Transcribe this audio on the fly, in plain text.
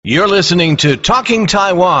You're listening to Talking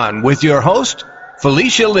Taiwan with your host,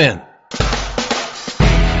 Felicia Lin.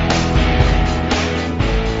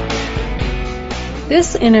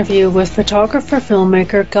 This interview with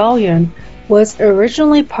photographer-filmmaker Gao Yuan was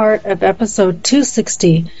originally part of episode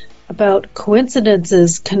 260 about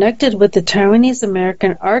coincidences connected with the Taiwanese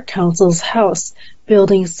American Art Council's house,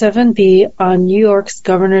 Building 7B on New York's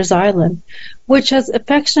Governor's Island, which has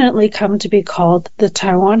affectionately come to be called the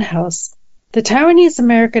Taiwan House. The Taiwanese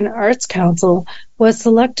American Arts Council was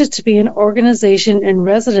selected to be an organization in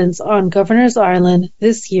residence on Governor's Island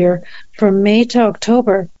this year from May to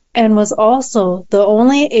October, and was also the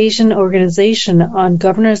only Asian organization on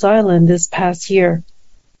Governor's Island this past year.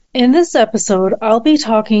 In this episode, I'll be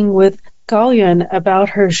talking with Gao Yuan about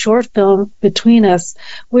her short film, Between Us,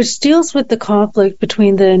 which deals with the conflict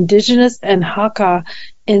between the indigenous and Hakka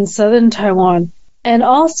in southern Taiwan, and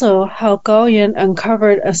also how Gao Yuan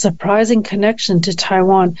uncovered a surprising connection to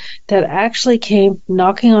Taiwan that actually came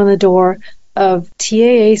knocking on the door of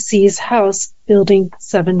TAAC's house, Building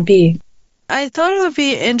 7B. I thought it would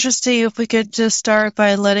be interesting if we could just start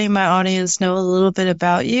by letting my audience know a little bit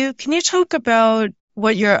about you. Can you talk about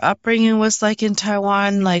what your upbringing was like in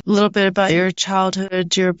Taiwan, like a little bit about your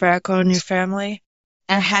childhood, your background, your family?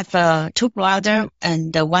 I have two brothers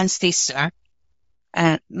and one sister.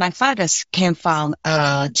 My father came from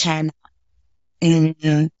China,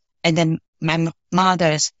 and then my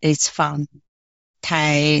mother is from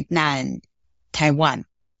Taiwan.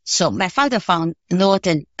 So my father from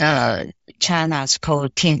northern China is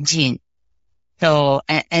called Tianjin. So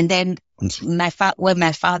and then when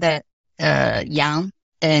my father young,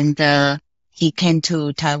 and he came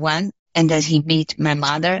to Taiwan, and then he meet my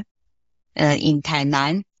mother in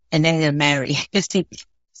Tainan, and then they married.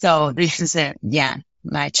 So this is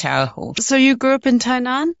my childhood. So you grew up in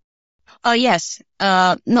Tainan? Oh yes.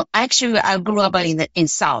 No, actually I grew up in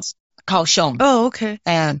South Kaohsiung. Oh, okay.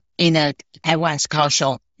 In Taiwan's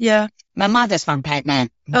Kaohsiung. Yeah. My mother's from Tainan.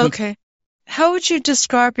 Okay. How would you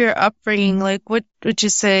describe your upbringing? Like, what would you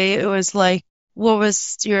say it was like? What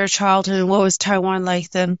was your childhood? What was Taiwan like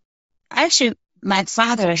then? Actually, my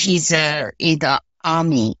father, he's in the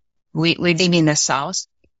army. We live in the south,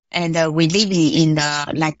 and we live in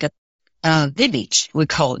a village. We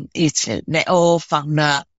call it. They all from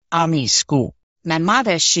the army school. My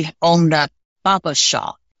mother, she owned a barber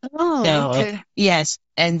shop. Oh, so, okay. Yes,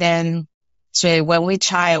 and then so when we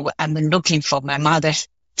child, I'm looking for my mother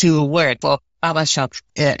to work for barber shop.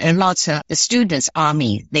 A lot of the students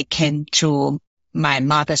army, they came to my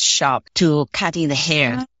mother's shop to cutting the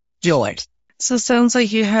hair. George. So it sounds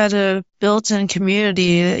like you had a built-in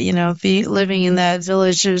community, living in that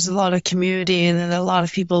village. There's a lot of community and then a lot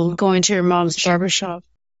of people going to your mom's barbershop.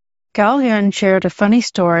 Gao Yuan shared a funny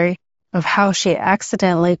story of how she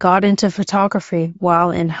accidentally got into photography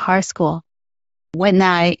while in high school. When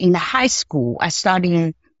in high school, I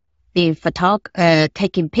started the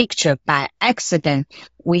taking picture by accident.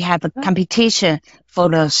 We have a competition for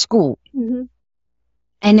the school. Mm-hmm.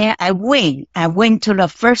 And then I went to the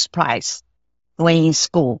first prize when in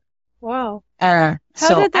school. Wow. How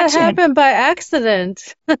did that happen by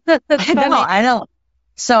accident? I know.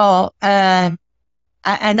 So, I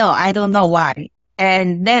know, I don't know why.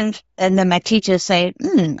 And then my teacher say,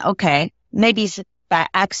 okay, maybe it's by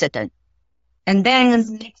accident. And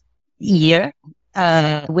then next year,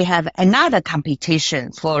 we have another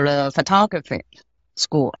competition for the photography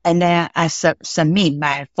school. And then I submit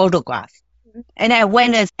my photograph. And I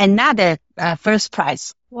won another first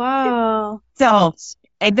prize. Wow. So,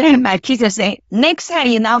 and then my teacher say, next time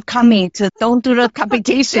you're not coming don't do the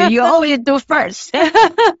competition. You always do first.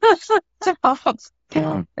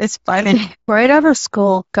 It's funny. Right out of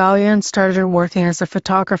school, Gao Yuan started working as a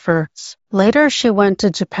photographer. Later, she went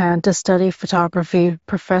to Japan to study photography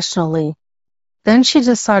professionally. Then she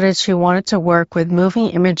decided she wanted to work with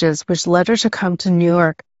moving images, which led her to come to New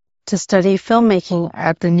York to study filmmaking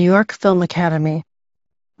at the New York Film Academy.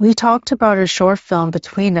 We talked about her short film,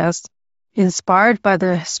 Between Us, inspired by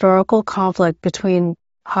the historical conflict between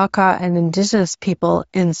Hakka and indigenous people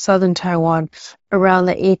in southern Taiwan around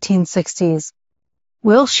the 1860s.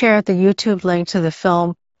 We'll share the YouTube link to the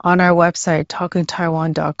film on our website,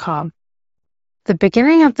 talkingtaiwan.com. The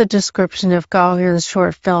beginning of the description of Gao Yuan's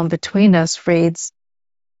short film, Between Us, reads,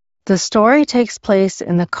 the story takes place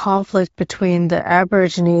in the conflict between the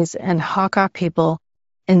Aborigines and Hakka people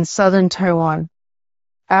in southern Taiwan.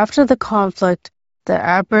 After the conflict, the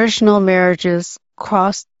Aboriginal marriages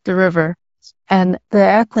crossed the river, and the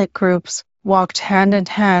ethnic groups walked hand in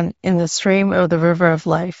hand in the stream of the River of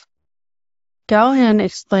Life. Gao Yuan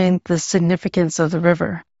explained the significance of the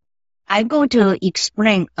river. I'm going to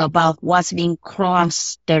explain about what's being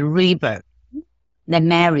crossed the river, the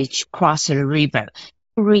marriage cross the river.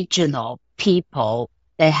 Regional people,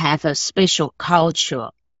 they have a special culture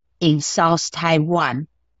in South Taiwan.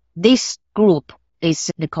 This group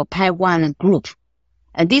is the Taiwan group.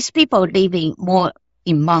 And these people living more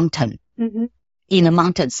in mountain, in the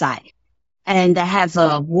mountainside. And they have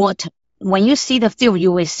water. When you see the film,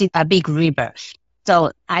 you will see a big river.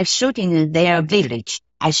 So I shoot in their village.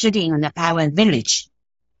 I shoot in the Taiwan village.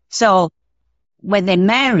 So when they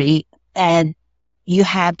marry, and you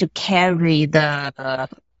have to carry the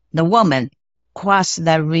woman cross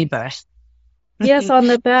the river. Yes, on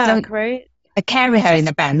the back, right? I carry her in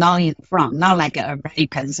the back, not in front, not like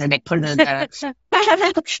Americans, and they put the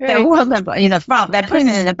woman in the front, they put it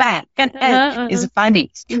in the back. It's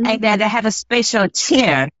funny. And then they have a special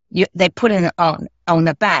chair, they put it on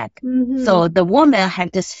the back. So the woman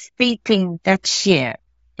had to fit in that chair.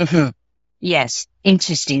 Yes,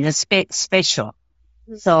 interesting, it's special.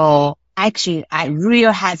 So actually, I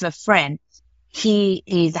really have a friend. He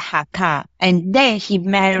is Hakka, and then he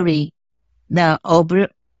married the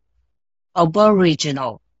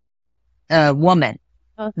Aboriginal woman.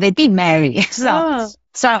 They did marry. So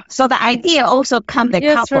the idea also comes the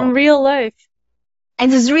couple. From real life.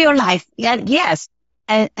 And it's real life. Yeah, yes.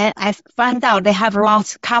 And I found out they have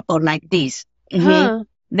lots of couple like this.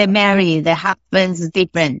 They marry, their husbands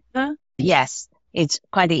different. Yes. It's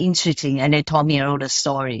quite interesting. And they told me all the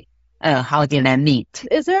story. How did I meet?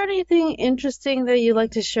 Is there anything interesting that you'd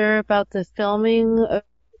like to share about the filming of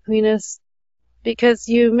Between Us? Because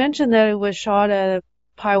you mentioned that it was shot at a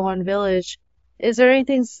Taiwan village. Is there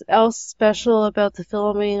anything else special about the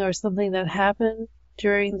filming or something that happened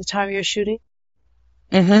during the time you're shooting?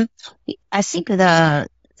 I think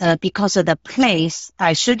because of the place,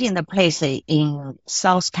 I shoot in the place in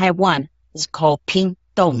South Taiwan. It's called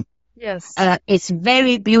Pingdong. Yes. It's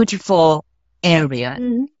very beautiful area.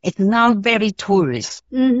 It's not very tourist.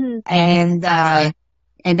 And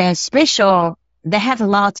then special, they have a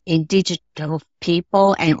lot of indigenous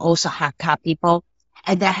people and also Hakka people,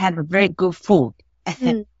 and they have very good food.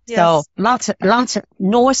 So lots of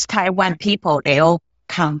North Taiwan people, they all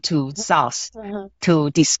come to South to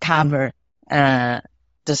discover the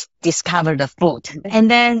food. And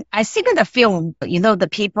then I think in the film, the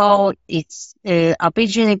people, it's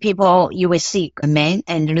Aboriginal people, you will see a man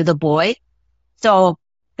and a little boy. So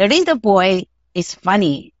the little boy is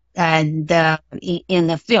funny, and in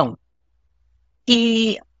the film,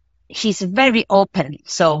 he's very open.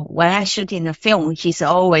 So when I shoot in the film, he's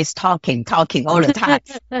always talking all the time.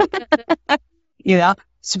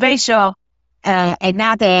 Special.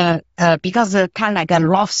 Another, because of kind of like a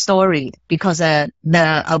love story, because the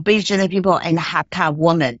Aboriginal people and the Hakka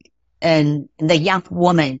woman and the young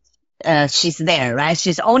woman, she's there, right?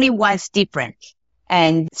 She's only once different.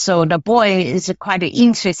 And so the boy is quite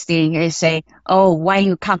interesting. He say, "Oh, why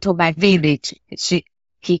you come to my village?"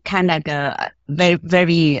 He kind of very,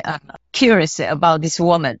 very curious about this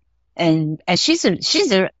woman, and she's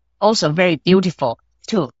also very beautiful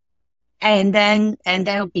too. And then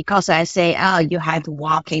because I say, "Oh, you have to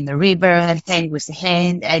walk in the river, hand with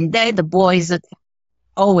hand," and then the boys are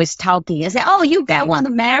always talking and say, "Oh, you guys want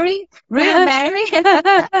to marry? Really marry?"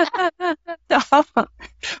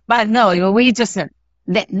 But no, we just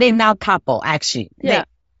they're not couple actually. Yeah.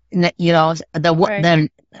 The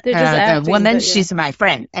woman, she's my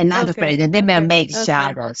friend, another friend, and they may make each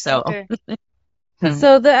other. So,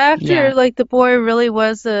 so the actor, like the boy, really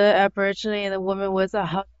was a Aborigine, and the woman was a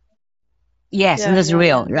Hakka. Yes, it's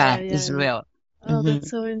real, right? It's real. Oh, that's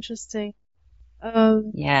so interesting.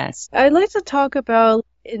 Yes, I'd like to talk about,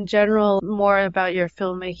 in general, more about your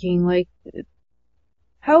filmmaking. Like,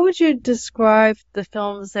 how would you describe the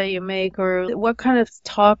films that you make, or what kind of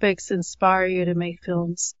topics inspire you to make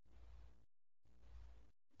films?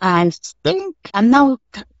 I think I'm not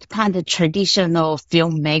kind of traditional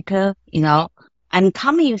filmmaker, I'm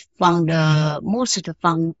coming from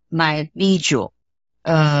from my visual.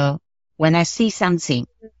 When I see something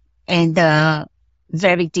and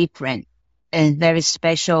very different and very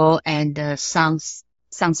special and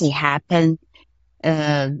something happen,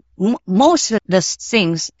 most of the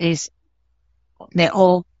things they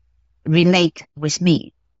all relate with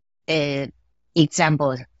me.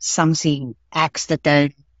 Example, something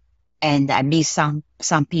accident, and I meet some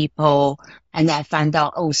people, and I find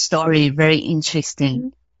out story very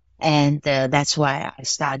interesting, and that's why I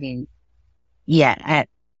started. Yeah,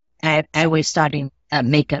 I was starting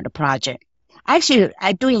making the project. Actually,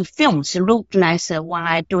 I doing films look like when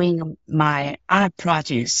I doing my art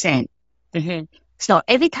project same. So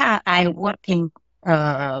every time I work in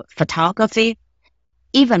photography,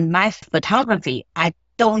 even my photography,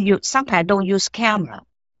 sometimes I don't use camera.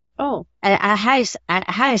 Oh. I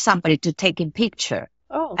hire somebody to take a picture.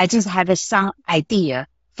 Oh. I just have some idea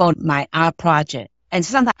for my art project. And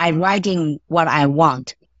sometimes I writing what I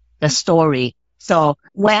want, the story. So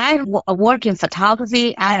when I work in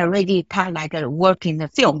photography, I already kind of like work in the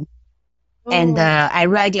film. Oh. And I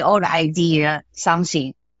write all the idea,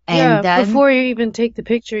 something. Yeah, And then, before you even take the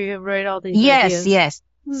picture, you write all these ideas. Yes.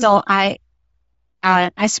 So I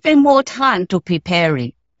spend more time to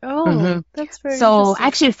preparing. Oh, that's very So interesting.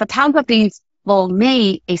 actually, photography for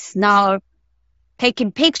me is now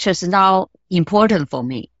taking pictures now important for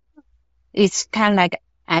me. It's kind of like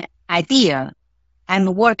an idea.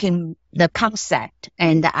 I'm working the concept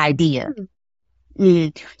and the idea.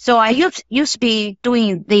 So I used to be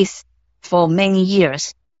doing this for many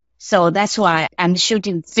years. So that's why I'm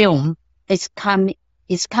shooting film. It's coming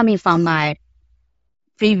from my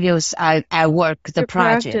previous I work the Your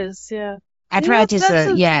project. practice, yeah. I practice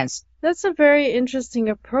yes. That's a very interesting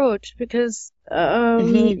approach because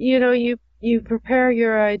you prepare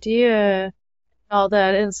your idea and all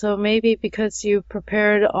that, and so maybe because you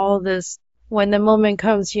prepared all this, when the moment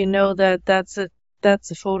comes, you know that that's a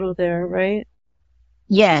photo there, right?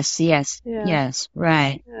 Yes, Yeah.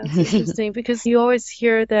 right. Yeah, it's interesting because you always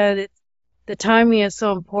hear that the timing is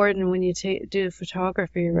so important when you do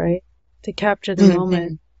photography, right? To capture the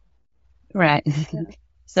moment. Right. Yeah.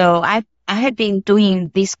 So I had been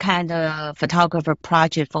doing this kind of photographer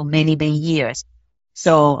project for many, many years.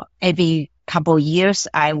 So every couple of years,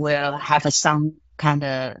 I will have some kind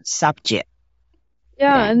of subject.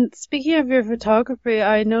 Yeah, and speaking of your photography,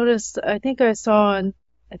 I noticed, I think I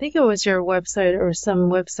it was your website or some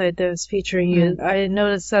website that was featuring you. I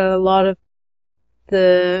noticed that a lot of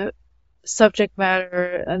the subject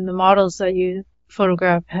matter and the models that you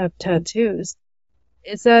photograph have tattoos.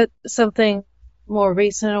 Is that something more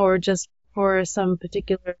recent or just for some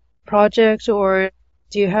particular project, or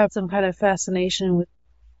do you have some kind of fascination with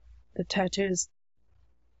the tattoos?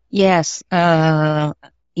 Yes. I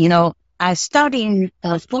started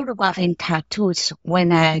photographing tattoos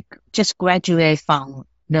when I just graduated from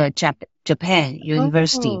the Japan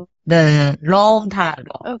University, the long time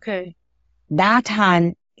ago. Okay. That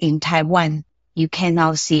time in Taiwan, you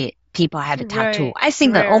cannot see people have a tattoo. I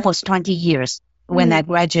think that almost 20 years when I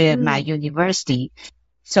graduated my university.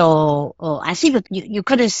 So I think that you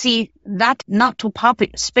couldn't see that, not too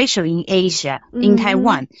popular, especially in Asia, in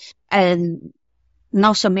Taiwan, and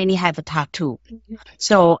not so many have a tattoo.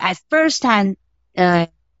 So at first time,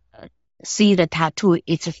 see the tattoo,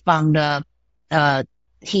 it's from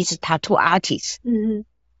he's a tattoo artist. And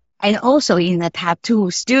also in the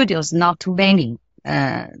tattoo studios, not too many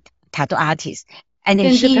tattoo artists. And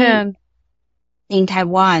in Japan? In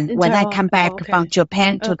Taiwan, when I come back from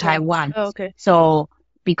Japan to Taiwan. So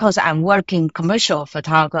because I'm working commercial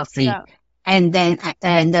photography, and then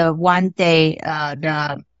one day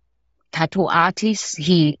the tattoo artist,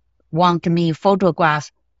 he want me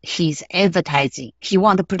photograph his advertising. He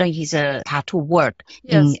want to put his tattoo work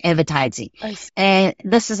in advertising. And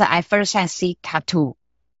this is I first time see tattoo.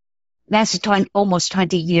 That's almost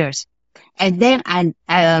 20 years. And then I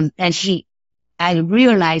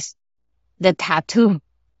realized the tattoo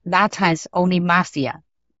that time is only mafia.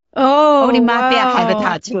 Only mafia have a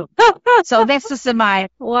tattoo. So this is my,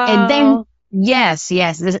 and then, yes,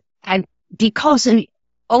 because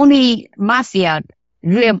only mafia,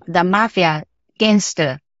 the mafia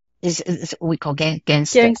gangster is we call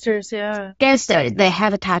gangster. Gangsters, yeah. Gangster, they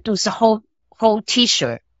have a tattoos, whole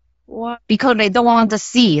t-shirt. Because they don't want to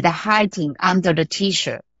see the hiding under the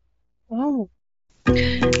t-shirt.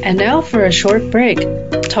 And now for a short break.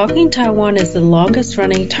 Talking Taiwan is the longest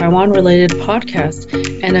running Taiwan-related podcast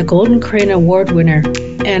and a Golden Crane Award winner.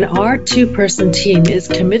 And our two-person team is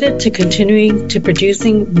committed to continuing to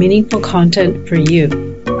producing meaningful content for you.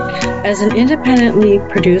 As an independently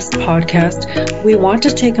produced podcast, we want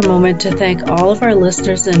to take a moment to thank all of our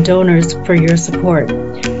listeners and donors for your support.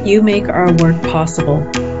 You make our work possible.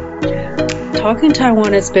 Talking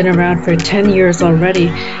Taiwan has been around for 10 years already,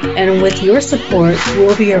 and with your support,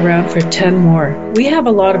 we'll be around for 10 more. We have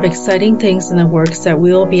a lot of exciting things in the works that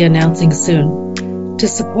we will be announcing soon. To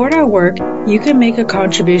support our work, you can make a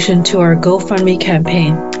contribution to our GoFundMe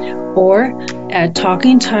campaign or at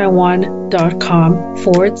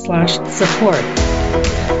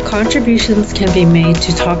talkingtaiwan.com/support. Contributions can be made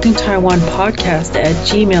to Talking Taiwan Podcast at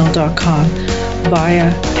gmail.com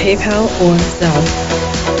via PayPal or Zelle.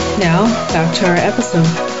 Now, back to our episode.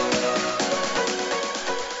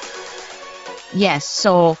 Yes,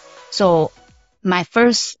 so my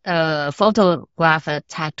first photograph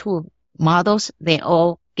tattoo models, they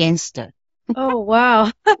all gangster. Oh,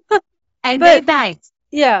 wow. And But- they're nice.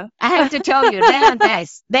 Yeah. I have to tell you, they are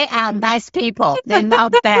nice. They are nice people. They're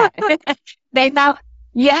not bad. They're not,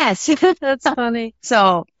 yes. That's funny.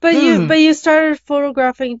 So, But you started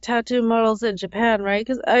photographing tattoo models in Japan, right?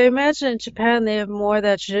 Because I imagine in Japan they have more of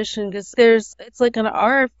that tradition because it's like an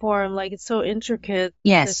art form, like it's so intricate, the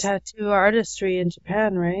yes. tattoo artistry in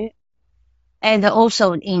Japan, right? And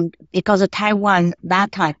also because of Taiwan,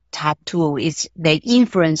 that type tattoo is the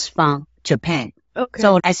influence from Japan. Okay.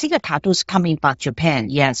 So I see the tattoos coming from Japan,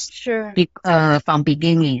 yes. Sure. From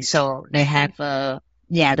beginning. So they have,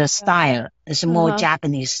 the style. It's more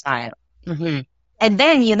Japanese style. And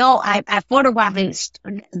then, I photographed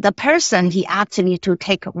the person, he asked me to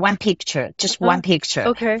take one picture, just one picture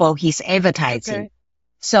Okay. for his advertising. Okay.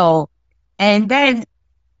 So, and then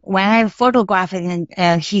when I'm photographing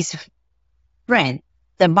his friend,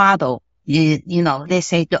 the model, they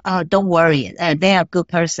say, don't worry, they are good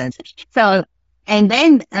persons. So, and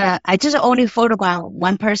then I just only photograph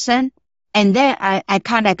one person. And then I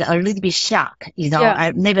kind of a little bit shocked, Yeah.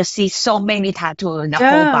 I never see so many tattoos in the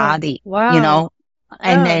Yeah. whole body, Wow.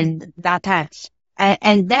 and Yeah. then that time.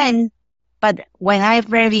 And then, but when I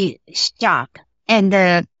very shocked, and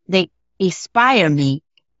they inspire me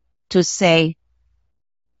to say,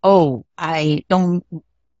 oh, I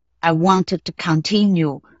wanted to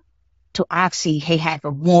continue to actually have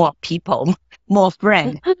more people, more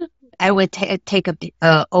friends. I would take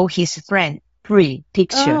all his friends free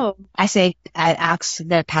picture. Oh. I asked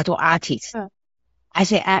the tattoo artist. Huh. I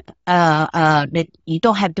say, that you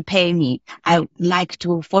don't have to pay me. I would like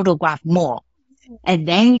to photograph more. And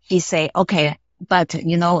then he say, okay, but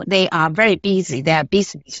they are very busy. They are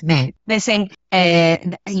businessmen. They say,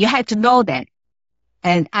 you have to know that.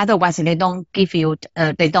 And otherwise they don't give you,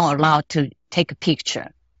 they don't allow to take a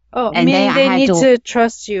picture. Oh, And meaning then I they had need to- to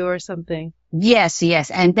trust you or something. Yes.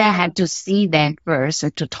 And then I had to see them first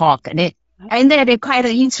to talk. And then they're quite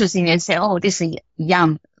interesting and say, oh, this is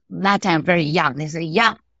young, that time very young. They say,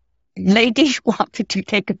 young lady wanted to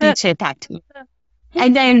take a picture tattoo.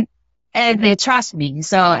 And then they trust me.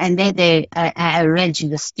 So, and then I arrange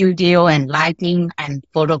the studio and lighting and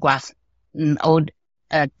photograph all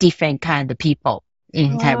different kind of people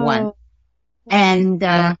in Taiwan. Wow. And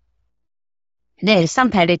then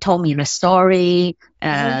sometimes they told me the story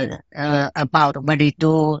about what they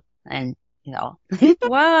do, and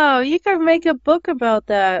Wow, you could make a book about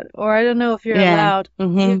that. Or I don't know if you're allowed.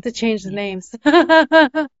 You have to change the names.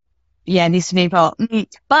 Yeah, these people.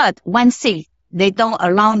 But one thing, they don't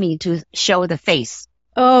allow me to show the face.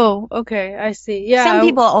 Oh, okay, I see. Yeah, Some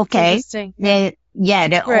people okay. interesting. They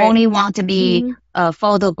Right. only want to be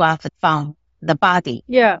photographed from the body.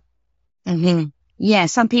 Yeah. Yeah,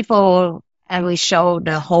 some people I will show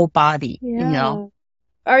the whole body. Yeah.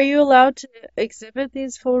 Are you allowed to exhibit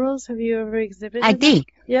these photos? Have you ever exhibited I them? did.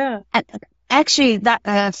 Yeah. Actually,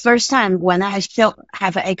 that first time when I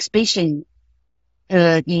have an exhibition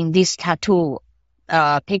in this tattoo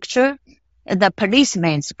picture, the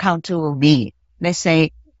policemen come to me. They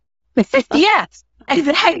say, yes,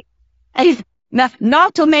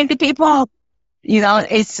 not too many people.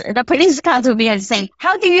 It's the police come to me and say,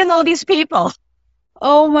 how do you know these people?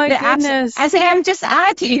 Oh my They ask- goodness. I say, I'm just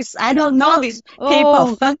artist. I don't know these Oh,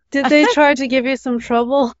 people. did they try to give you some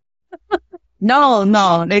trouble?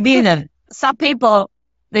 No, they didn't. Some people,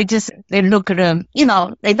 they look at them,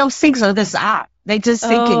 they don't think so this art. They just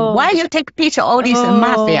thinking, Oh. why you take picture all these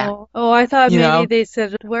mafia? Oh, I thought You maybe know? they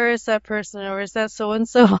said, where is that person? Or is that so and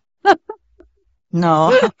so?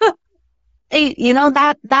 No.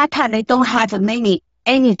 That time they don't have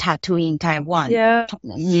any tattoo in Taiwan. Yeah.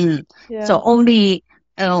 So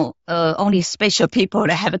only special people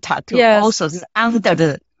that have a tattoo. Yes. Also under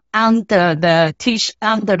the t-shirt,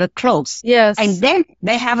 under the clothes. Yes. And then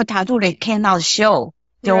they have a tattoo they cannot show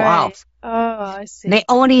Right. off. Oh, I see. They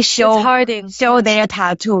only It's hiding. show their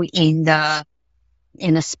tattoo in the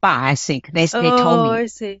spa, I think. They told Oh, me. I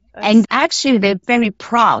see. And actually they're very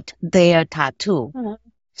proud their tattoo. Uh-huh.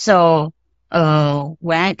 So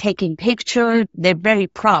when I'm taking picture, they're very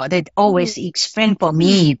proud. They always explain for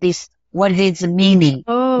me what is the meaning,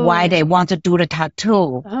 why they want to do the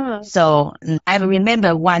tattoo. Uh-huh. So I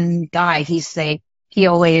remember one guy, he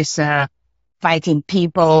always fighting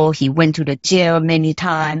people. He went to the jail many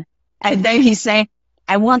times. And then he said,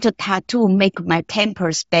 I want a tattoo make my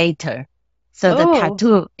tempers better. So the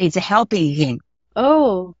tattoo is helping him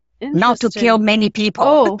Oh, not to interesting. kill many people.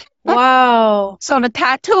 Oh, wow. So the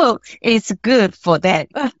tattoo is good for that.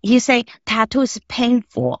 He said tattoo is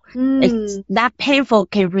painful. Mm. That painful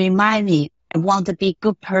can remind me I want to be a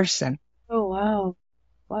good person. Oh, wow.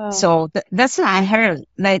 Wow. So that's what I heard.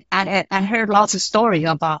 Like I heard lots of story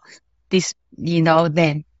about this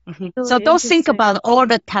then. Really So don't think interesting. about all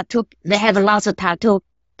the tattoo. They have lots of tattoo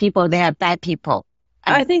people. They are bad people.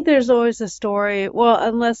 I think there's always a story. Well,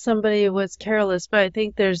 unless somebody was careless, but I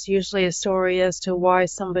think there's usually a story as to why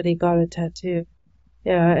somebody got a tattoo.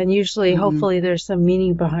 Yeah, and usually, hopefully, there's some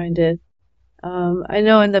meaning behind it. I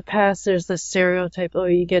know in the past there's the stereotype, oh,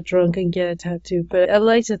 you get drunk and get a tattoo, but I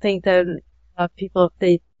like to think that people, if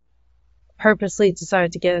they purposely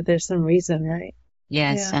decide to get it, there's some reason, right?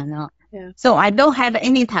 Yes, Yeah. I know. Yeah. So I don't have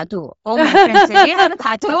any tattoo. All my friends say, you have a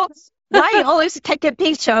tattoo? Why you always take a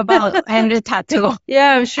picture about having a tattoo?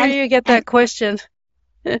 Yeah, I'm sure And- you get that question.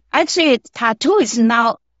 Actually, tattoo is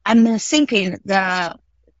now, I'm thinking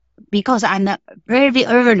because I'm very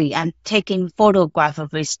early, I'm taking photograph of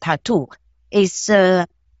this tattoo. It's,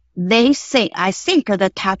 they say, I think the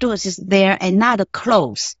tattoo is there and not the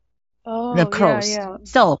clothes. Oh, The clothes. yeah.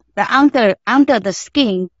 So the under the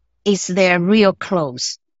skin is their real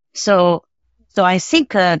clothes. So I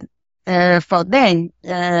think, for them,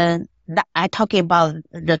 I talking about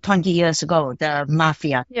the 20 years ago, the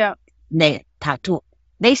mafia, Yeah. the tattoo.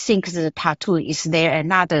 They think the tattoo is their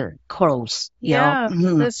another clothes. Yeah,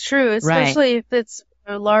 that's true. Right. Especially if it's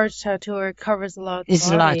a large tattoo or it covers a lot of the It's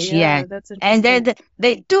body. large, Yeah, yeah. that's And interesting. then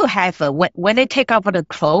they do have, when they take off the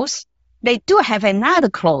clothes, they do have another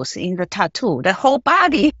clothes in the tattoo, the whole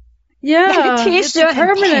body. Yeah, it's T-shirt and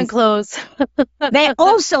permanent pants. clothes. They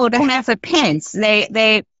also don't have the pants.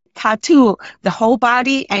 They tattoo the whole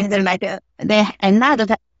body and then they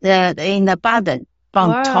another in the bottom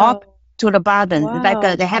from top to the bottom.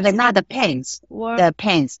 Wow. They have another pants. Wow. The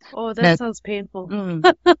pants. Oh, that sounds painful.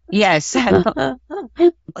 Yes.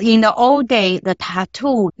 In the old day, the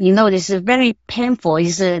tattoo, this is very painful.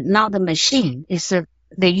 It's not a machine.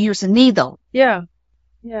 They use a needle. Yeah.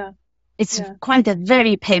 It's Yeah. quite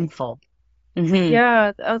very painful.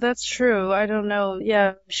 Yeah. Oh, that's true. I don't know. Yeah,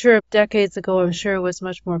 I'm sure decades ago, I'm sure it was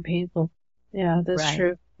much more painful. Yeah, that's Right.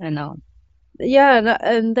 true. I know. Yeah,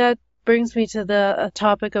 and that brings me to the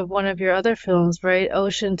topic of one of your other films, right?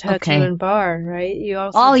 Ocean Tattoo Okay. and Bar, right? You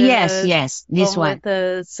also Oh, did yes, this film one. with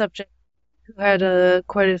a subject who had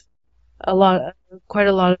quite a lot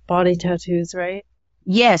of body tattoos, right?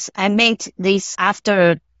 Yes, I made this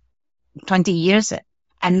after 20 years.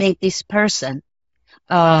 I made this person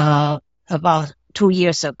about 2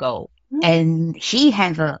 years ago, and he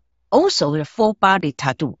had also a full body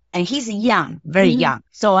tattoo, and he's young, very young.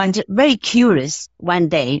 So I'm just very curious. One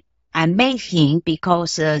day I made him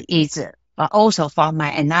because it's also for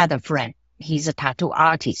my another friend. He's a tattoo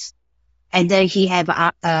artist, and then he have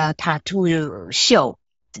a tattoo show.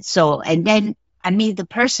 So and then I meet the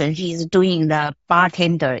person. He's doing the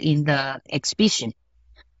bartender in the exhibition.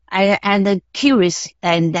 I'm curious,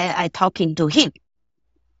 and then I talking to him,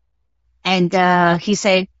 and he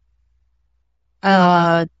said,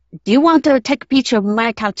 "Do you want to take a picture of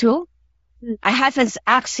my tattoo?" I haven't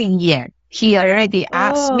asked him yet. He already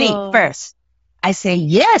asked me first. I say,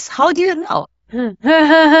 "Yes." How do you know?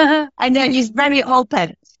 And then he's very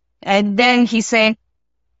open, and then he said,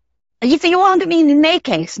 "If you want me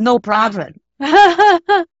naked, it's no problem."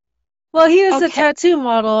 Well, he was a Okay. tattoo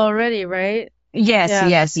model already, right? Yes.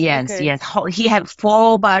 Okay. He had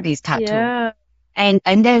full body tattoo. Yeah. And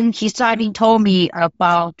then he started told me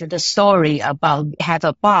about the story about have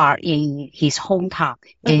a bar in his hometown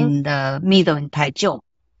in the middle in Taichung.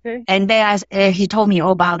 Okay. And then he told me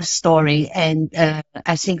all about the story, and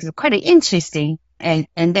I think it's quite interesting. And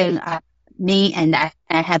then me and I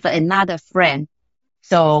have another friend,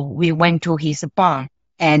 so we went to his bar,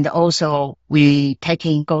 and also we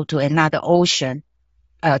go to another ocean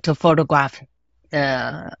to photograph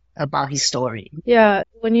about his story. Yeah,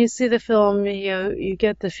 when you see the film, you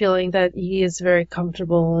get the feeling that he is very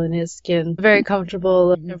comfortable in his skin, very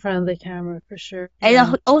comfortable in front of the camera for sure.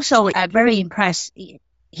 And also, I'm very impressed.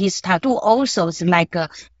 His tattoo also is like a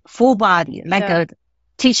full body, like a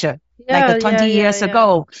t-shirt. Like 20 years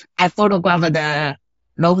ago, I photographed the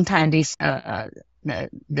long time this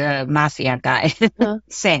the mafia guy.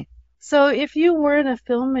 Same. So if you weren't a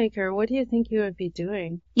filmmaker, what do you think you would be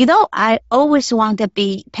doing? I always want to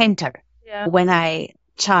be painter. Yeah. When I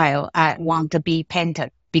child, I want to be painter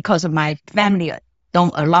because my family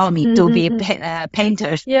don't allow me to be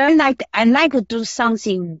painter. Yeah. I like to do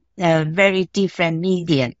something very different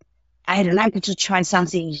medium. I like to try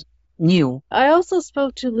something new. I also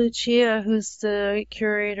spoke to Lucia, who's the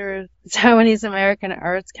curator of the Taiwanese American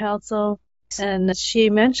Arts Council, and she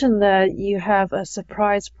mentioned that you have a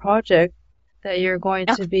surprise project that you're going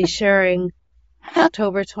to be sharing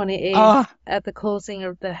October 28th at the closing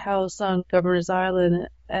of the house on Governor's Island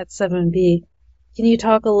at 7B. Can you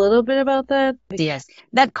talk a little bit about that? Yes,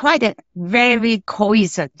 that's quite a very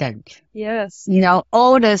coincident. Yes.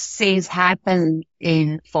 All the things happen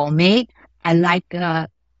for me. I like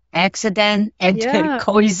accident and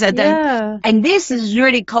coincidence. Yeah. And this is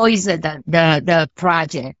really coincident, the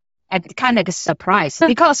project. And kind of a surprise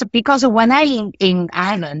because when I in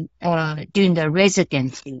Ireland doing the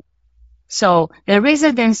residency, so the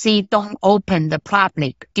residency don't open the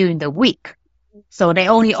public during the week. So they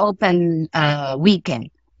only open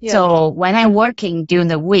weekend. Yeah. So when I'm working during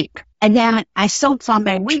the week, and then I saw from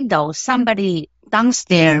my window somebody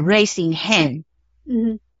downstairs raising hand.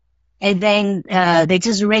 Mm-hmm. And then they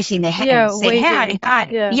just raising their hand, say, waving.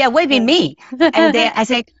 Hi, waving me. And then I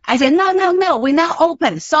said, no, we're not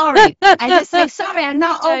open. Sorry. I just said, sorry, I'm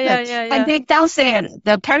not open. And then downstairs,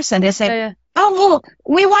 the person, they said, oh,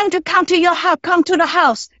 we want to come to your house, come to the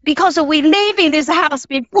house because we live in this house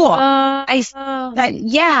before. I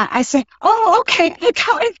said, oh, okay.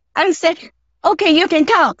 I said, okay, you can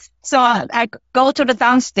come. So I go to the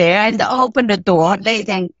downstairs and open the door.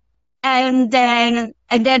 And then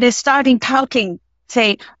they're starting talking,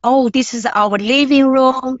 say, oh, this is our living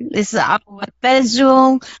room. This is our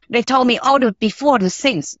bedroom. They told me all before the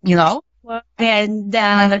things, Wow.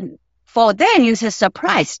 And for them, it's a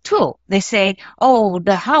surprise too. They say, oh,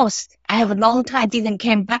 the house, I have a long time didn't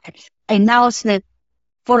come back. And now it's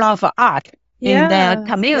full of art in the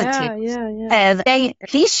community. And then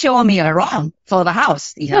he showed me around for the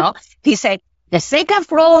house, He said, the second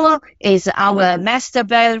floor is our master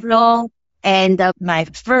bedroom, and my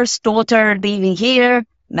first daughter living here.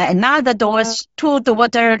 Another two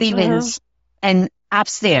daughters living and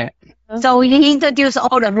upstairs. So he introduced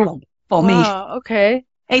all the room for me. Okay.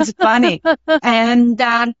 It's funny. And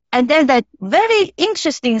then the very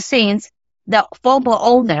interesting things, the former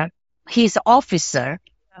owner, his officer,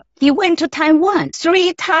 he went to Taiwan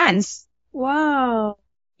 3 times. Wow.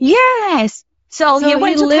 Yes. So he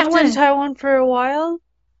went to lived Taiwan. in Taiwan for a while?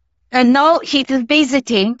 No, he's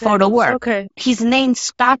visiting for the work. Okay. His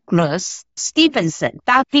name's Douglas Stevenson.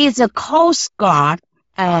 That is a Coast Guard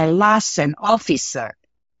license officer.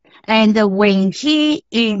 And when he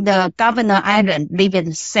in the Governor Island live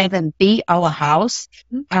in 7B, our house,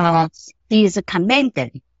 he is a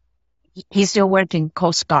commandant. He's still working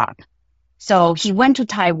Coast Guard. So he went to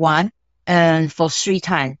Taiwan for 3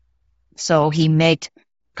 times. So he met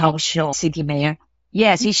Kaohsiung city mayor.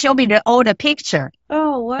 Yes, he showed me all the picture.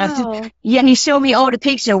 Oh, wow. He showed me all the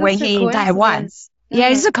picture when he in Taiwan. Yeah,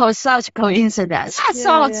 it's such a coincidence.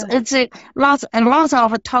 So it's lots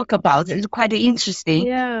of talk about it. It's quite interesting.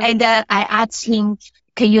 Yeah. And I asked him,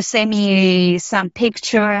 can you send me some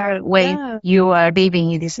picture when you are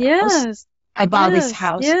living in this house? About this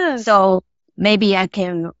house. Yes. So maybe I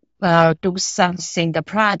can do something, the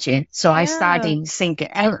project. So I started thinking,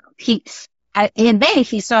 and then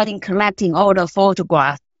he started collecting all the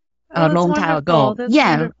photographs a long time ago. That's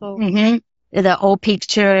wonderful. Mm-hmm. The old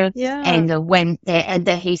picture, and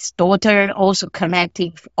his daughter also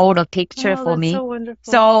collecting all the picture for me. So wonderful.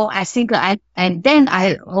 So I think I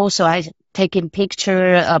taking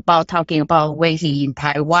picture about talking about when he in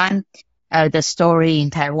Taiwan, the story in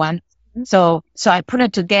Taiwan. Mm-hmm. So I put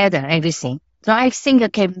it together, everything. So I think I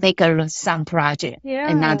can make some project,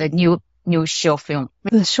 another new short film.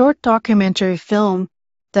 The short documentary film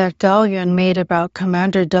that Yuan made about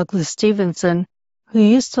Commander Douglas Stevenson, who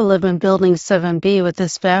used to live in Building 7B with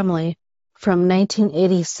his family from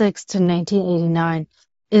 1986 to 1989,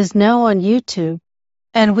 is now on YouTube,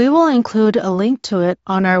 and we will include a link to it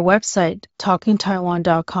on our website,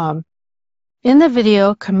 talkingtaiwan.com. In the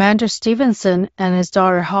video, Commander Stevenson and his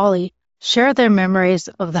daughter Holly share their memories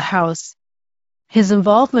of the house, his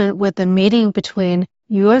involvement with the meeting between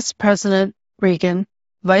U.S. President Reagan,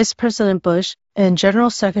 Vice President Bush, and General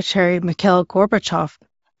Secretary Mikhail Gorbachev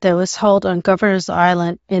that was held on Governor's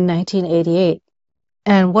Island in 1988,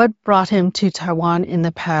 and what brought him to Taiwan in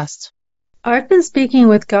the past. I've been speaking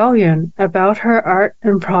with Yuan about her art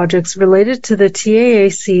and projects related to the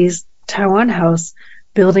TAAC's Taiwan House,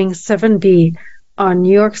 Building 7B, on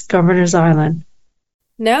New York's Governor's Island.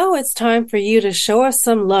 Now it's time for you to show us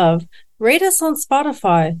some love. Rate us on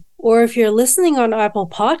Spotify, or if you're listening on Apple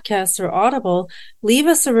Podcasts or Audible, leave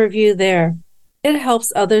us a review there. It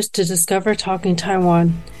helps others to discover Talking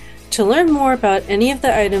Taiwan. To learn more about any of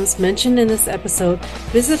the items mentioned in this episode,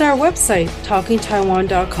 visit our website,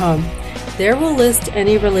 talkingtaiwan.com. There we'll list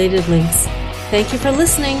any related links. Thank you for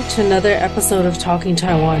listening to another episode of Talking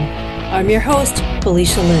Taiwan. I'm your host,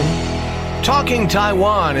 Felicia Lin. Talking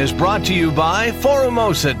Taiwan is brought to you by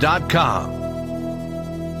Forumosa.com.